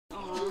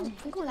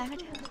你给我来个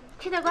这个，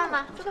吃得惯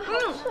吗？这个好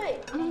脆，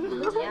太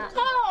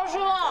好吃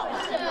了。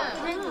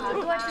那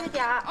你多吃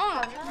点儿，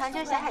尝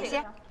尝小海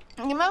鲜。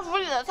你们府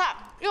里的菜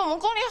比我们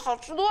宫里好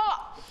吃多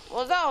了，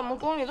我在我们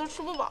宫里都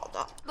吃不饱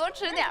的。多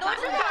吃点吧，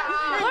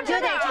你就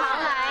得常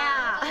来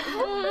呀。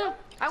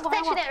排骨，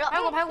再吃点肉，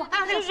排骨，还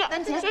有这个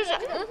番茄，试试。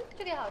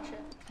这个也好吃。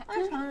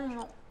爱尝这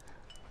种。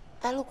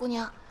白鹿姑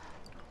娘，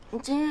你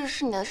今日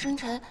是你的生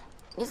辰，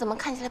你怎么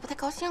看起来不太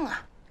高兴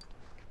啊？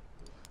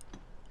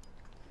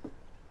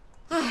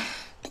唉，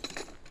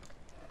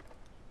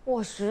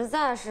我实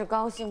在是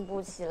高兴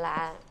不起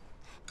来。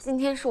今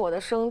天是我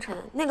的生辰，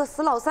那个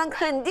死老三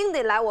肯定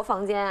得来我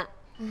房间。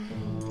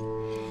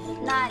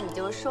那你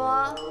就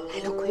说来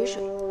了癸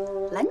水，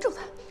拦住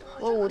他。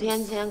我5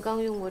天前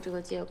刚用过这个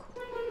借口。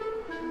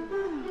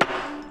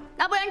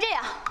那不然这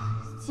样，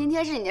今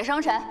天是你的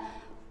生辰，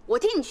我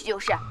替你去就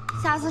是，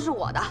下次是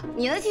我的，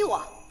你能替我，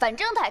反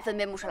正他也分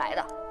辨不出来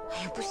的。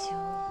哎，不行。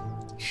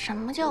什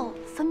么叫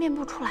分辨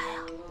不出来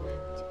啊？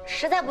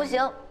实在不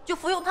行就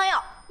服用汤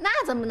药。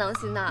那怎么能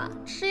行呢？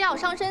吃药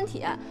伤身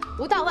体，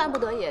不到万不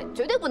得已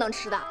绝对不能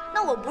吃的。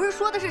那我不是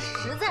说的是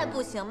实在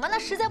不行吗？那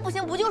实在不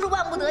行不就是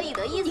万不得已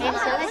的意思吗？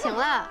行了行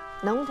了，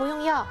能不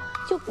用药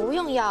就不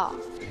用药。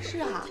是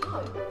啊。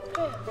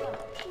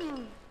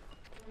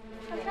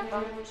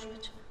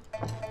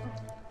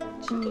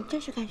你这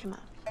是干什么？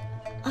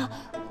啊，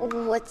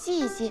我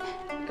记一记，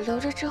留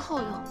着之后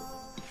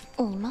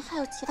用。你们还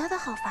有其他的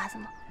好法子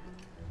吗？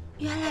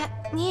原来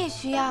你也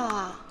需要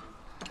啊。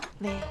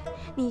喂，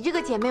你这个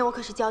姐妹我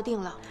可是交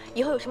定了，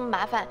以后有什么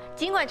麻烦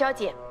尽管找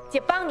姐，姐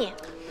帮你。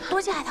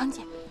多谢海棠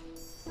姐。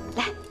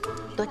来，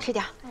多吃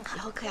点，以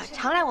后可要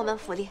常来我们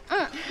府里。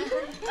哎，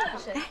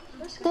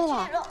对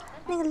了，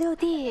那个六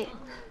弟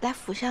来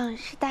府上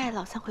是带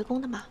老三回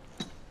宫的吗？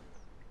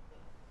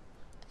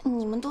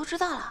你们都知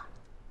道了？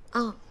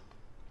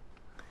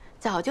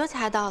早就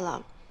猜到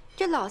了。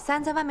这老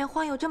三在外面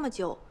晃悠这么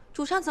久，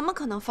主上怎么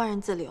可能放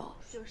任自流？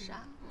就是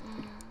啊。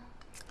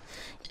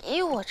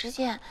依我之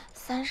见，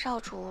三少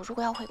主如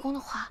果要回宫的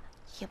话，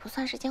也不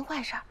算是件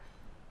坏事儿。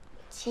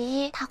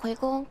其一，他回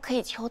宫可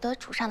以求得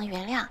主上的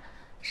原谅，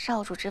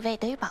少主之位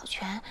得以保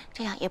全，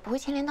这样也不会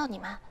牵连到你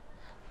们。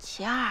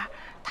其二，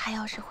他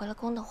要是回了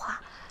宫的话，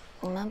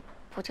你们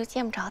不就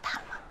见不着他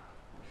吗？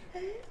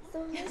怎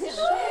么对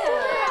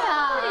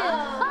啊？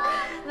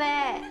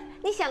喂，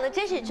你想的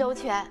真是周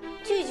全，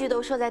句句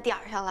都说在点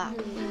儿上了。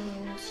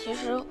其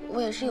实我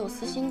也是有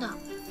私心的。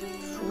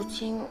如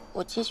今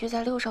我寄居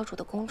在六少主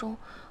的宫中，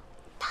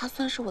他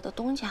算是我的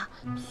东家，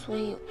所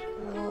以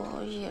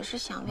我也是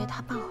想为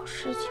他办好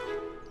事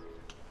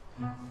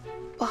情。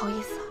不好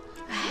意思啊。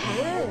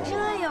哎，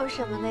这有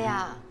什么的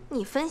呀？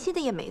你分析的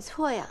也没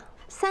错呀。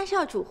三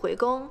少主回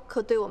宫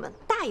可对我们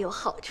大有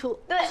好处。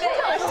对，就是。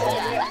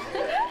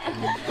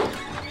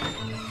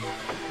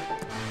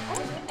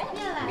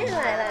人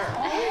来了，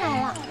来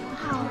了，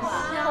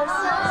好香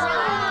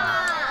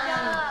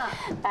啊！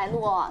白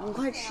鹿，你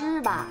快吃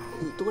吧，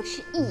你多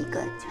吃一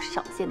根就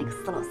少见那个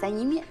死老三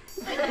一面。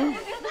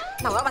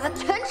那我要把它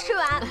全吃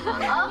完。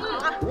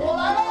我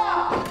来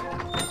了。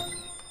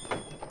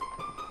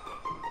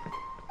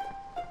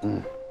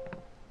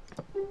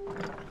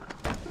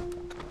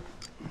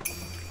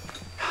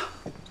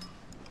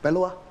白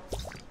鹿啊，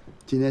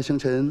今天生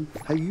辰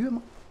还愉悦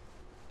吗？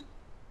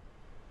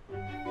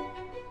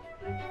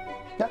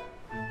呀，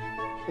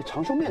这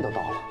长寿面都到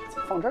了，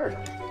怎么放这儿了？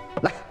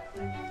来，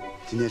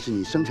今天是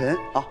你生辰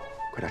啊，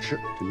快点吃，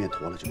这面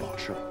坨了就不好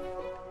吃了。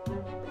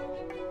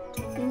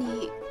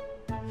你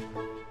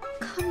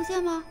看不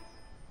见吗？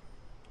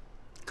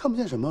看不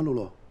见什么，露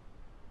露？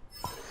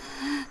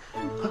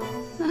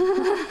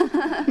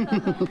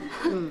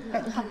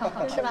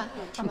吃吧，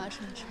吃吧，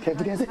吃吧。天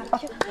不天岁啊！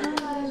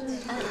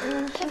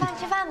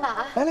吃饭吧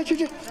啊！来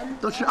吃，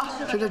都吃啊，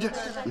吃。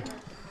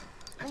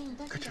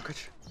快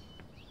吃。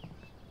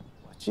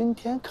我今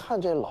天看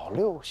这老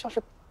六像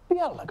是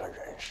变了个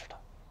人似的，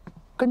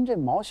跟这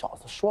毛小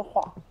子说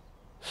话，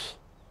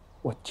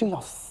我竟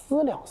要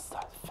思量3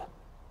分。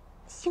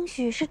兴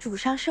许是主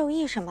上授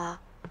意什么，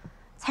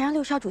才让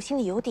六少主心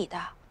里有底的。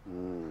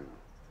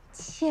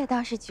妾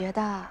倒是觉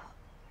得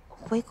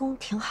回宫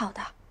挺好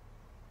的。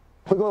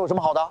回宫有什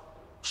么好的？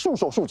束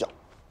手束脚，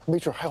没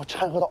准还要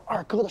掺和到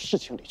二哥的事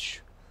情里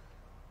去。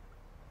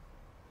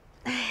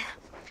哎呀，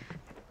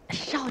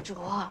少主，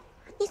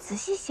你仔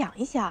细想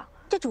一想，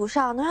这主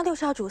上能让六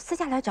少主私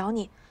下来找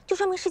你，就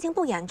说明事情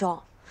不严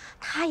重。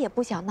他也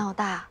不想闹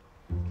大。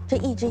这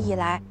一直以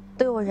来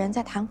都有人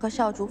在弹劾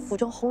少主府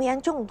中红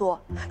颜众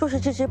多，若是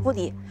置之不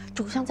理，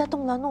主上再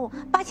动了怒，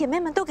把姐妹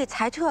们都给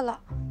裁撤了，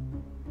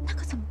那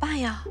可怎么办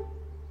呀？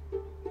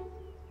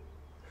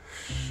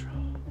是啊，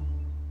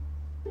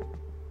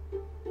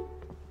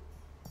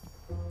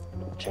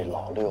这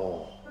老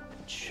六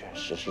确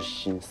实是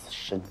心思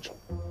深重。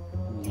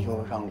你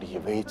又让李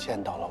薇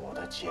见到了我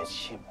的节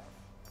气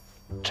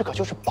们，这可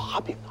就是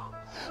把柄啊！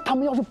他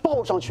们要是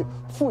报上去，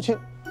父亲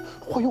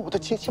会用我的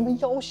节气们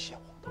要挟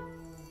我的。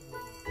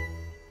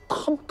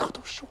他们可都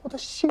是我的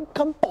心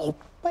肝宝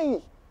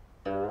贝。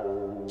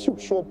就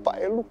说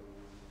白鹿，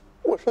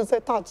我是在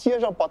大街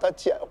上把他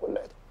捡回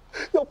来的，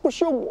要不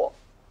是我，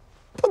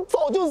他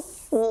早就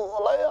死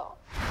了呀。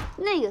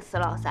那个死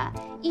老三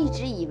一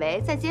直以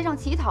为在街上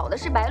乞讨的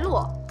是白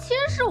鹿，其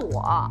实是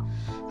我，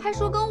还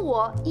说跟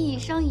我一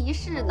生一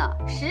世呢。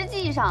实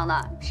际上呢，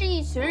是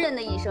一群人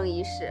的一生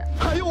一世。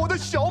还有我的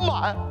小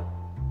满，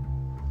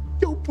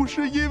要不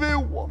是因为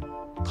我，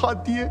他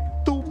爹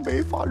都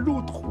没法入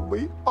土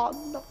为安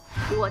呐。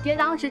我爹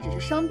当时只是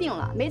生病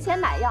了，没钱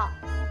买药，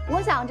我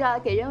想着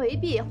给人为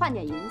币换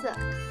点银子，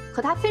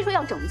可他非说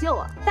要拯救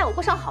我，带我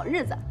过上好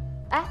日子。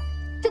哎，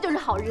这就是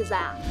好日子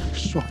啊！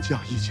霜降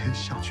以前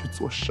想去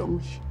做生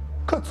意，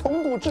可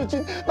从古至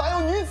今哪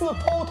有女子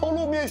抛头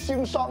露面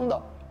行商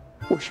的？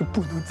我是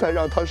不能再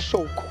让她受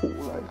苦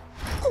了呀！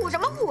苦什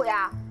么苦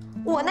呀？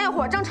我那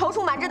会儿正踌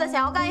躇满志的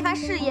想要干一番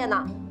事业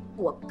呢。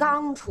我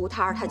刚出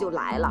摊儿他就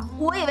来了，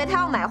我以为他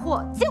要买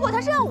货，结果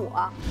他是要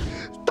我。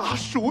大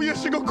叔也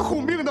是个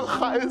苦命的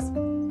孩子，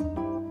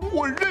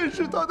我认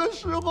识他的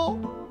时候，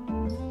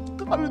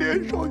他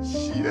连双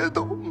鞋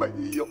都没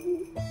有。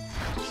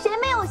谁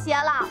没有鞋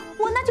了？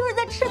我那就是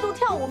在赤足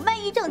跳舞卖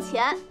艺挣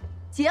钱，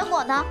结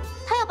果呢，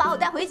他要把我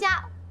带回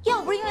家，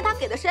要不是因为他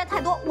给的实在太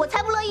多，我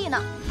才不乐意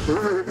呢。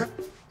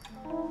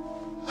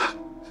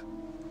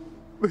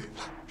为了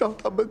让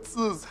他们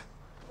自在，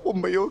我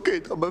没有给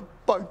他们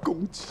办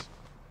公祭。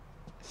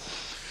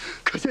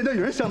可现在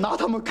有人想拿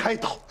他们开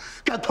刀，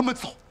赶他们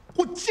走，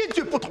我坚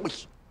决不同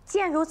意。既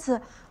然如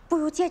此，不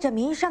如借着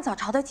明日上早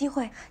朝的机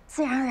会，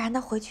自然而然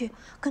的回去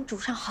跟主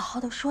上好好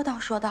的说道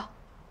说道，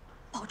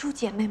保住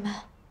姐妹们。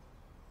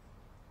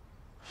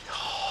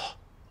好，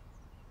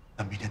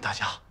那明天大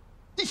家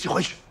一起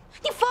回去。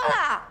你疯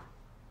了！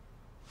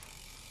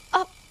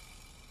啊，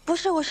不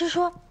是，我是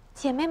说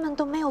姐妹们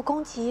都没有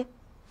攻击，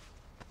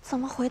怎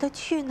么回得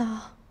去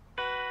呢？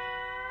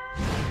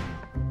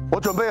我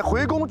准备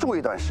回宫住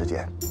一段时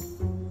间，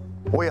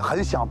我也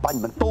很想把你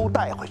们都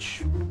带回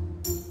去，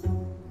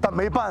但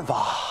没办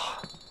法，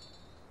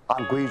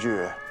按规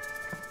矩，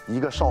一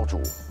个少主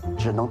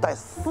只能带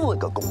4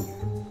个宫女。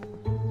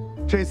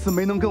这次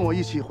没能跟我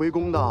一起回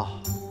宫的，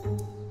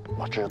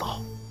我知道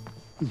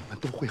你们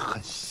都会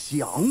很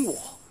想我，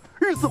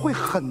日子会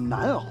很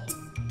难熬。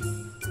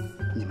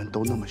你们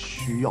都那么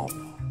需要我，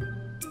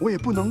我也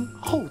不能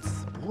厚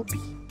此薄彼。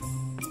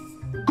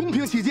公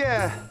平起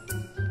见，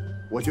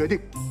我决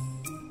定，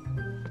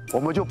我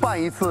们就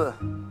办一次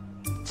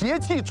节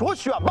气卓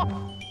选吧。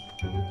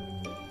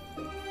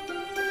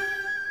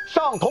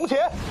上铜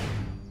钱，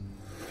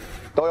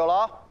都有了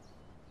啊。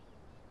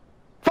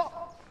放。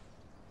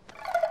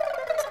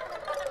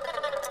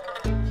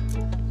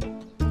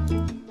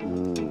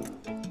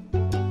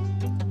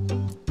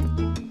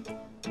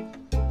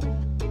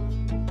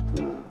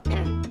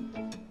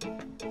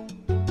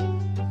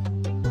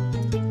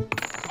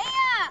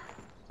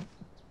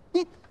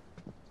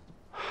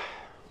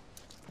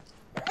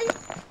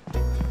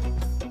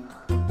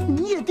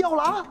你也掉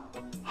了啊！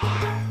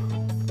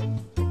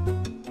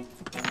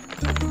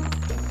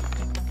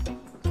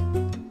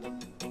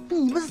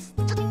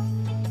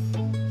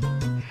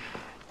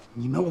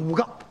你们5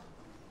个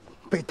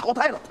被淘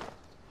汰了。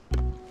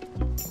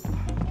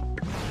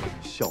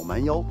小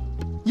蛮腰，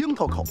樱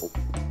桃口，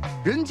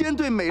人间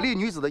对美丽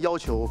女子的要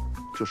求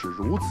就是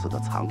如此的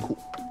残酷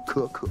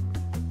苛刻。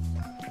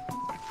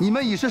你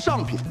们已是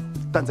上品，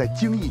但在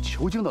精益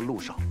求精的路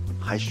上，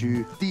还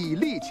需砥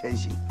砺前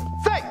行，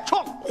再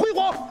创辉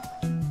煌。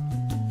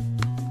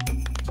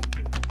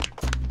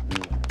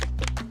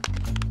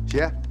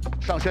写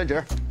上宣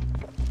旨。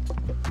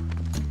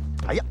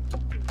哎呀，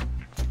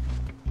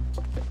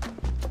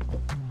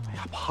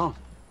胖。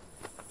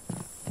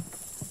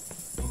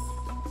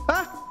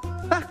哎，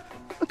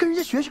跟人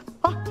家学学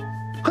啊，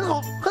很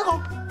好，很好。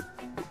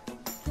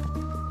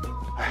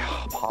哎呀，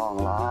胖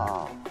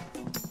了。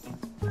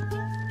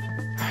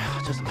哎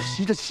呀，这怎么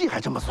吸着气还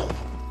这么粗？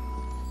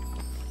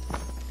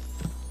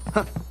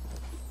哼，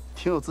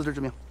挺有自知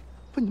之明。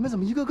不，你们怎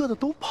么一个个的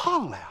都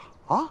胖了呀？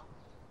啊，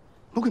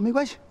不过没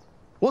关系，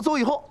我走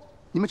以后，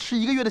你们吃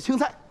1个月的青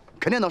菜，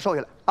肯定能瘦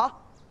下来啊！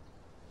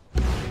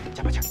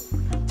加把劲儿，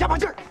加把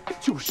劲儿，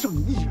就剩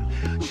你一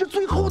人，你是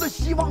最后的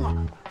希望啊！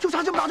就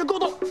差这么打就够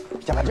到了，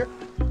加把劲儿，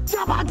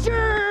加把劲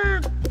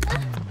儿！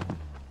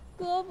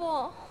胳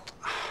膊，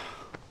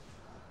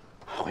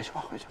回去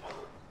吧，回去吧。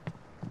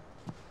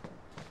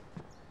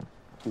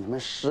你们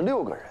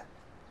16个人，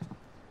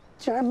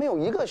竟然没有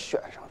1个选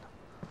上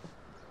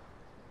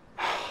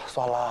的，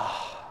算了。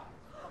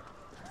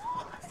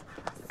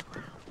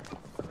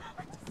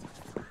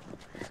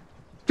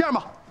这样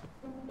吧，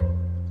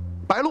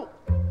白鹿、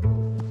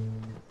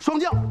霜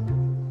降、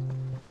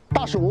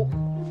大鼠、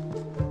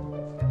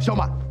小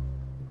满，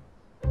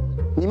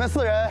你们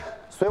4人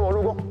随我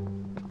入宫。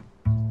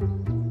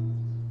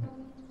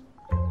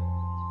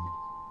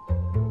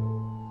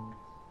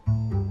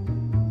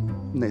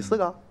哪4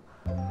个？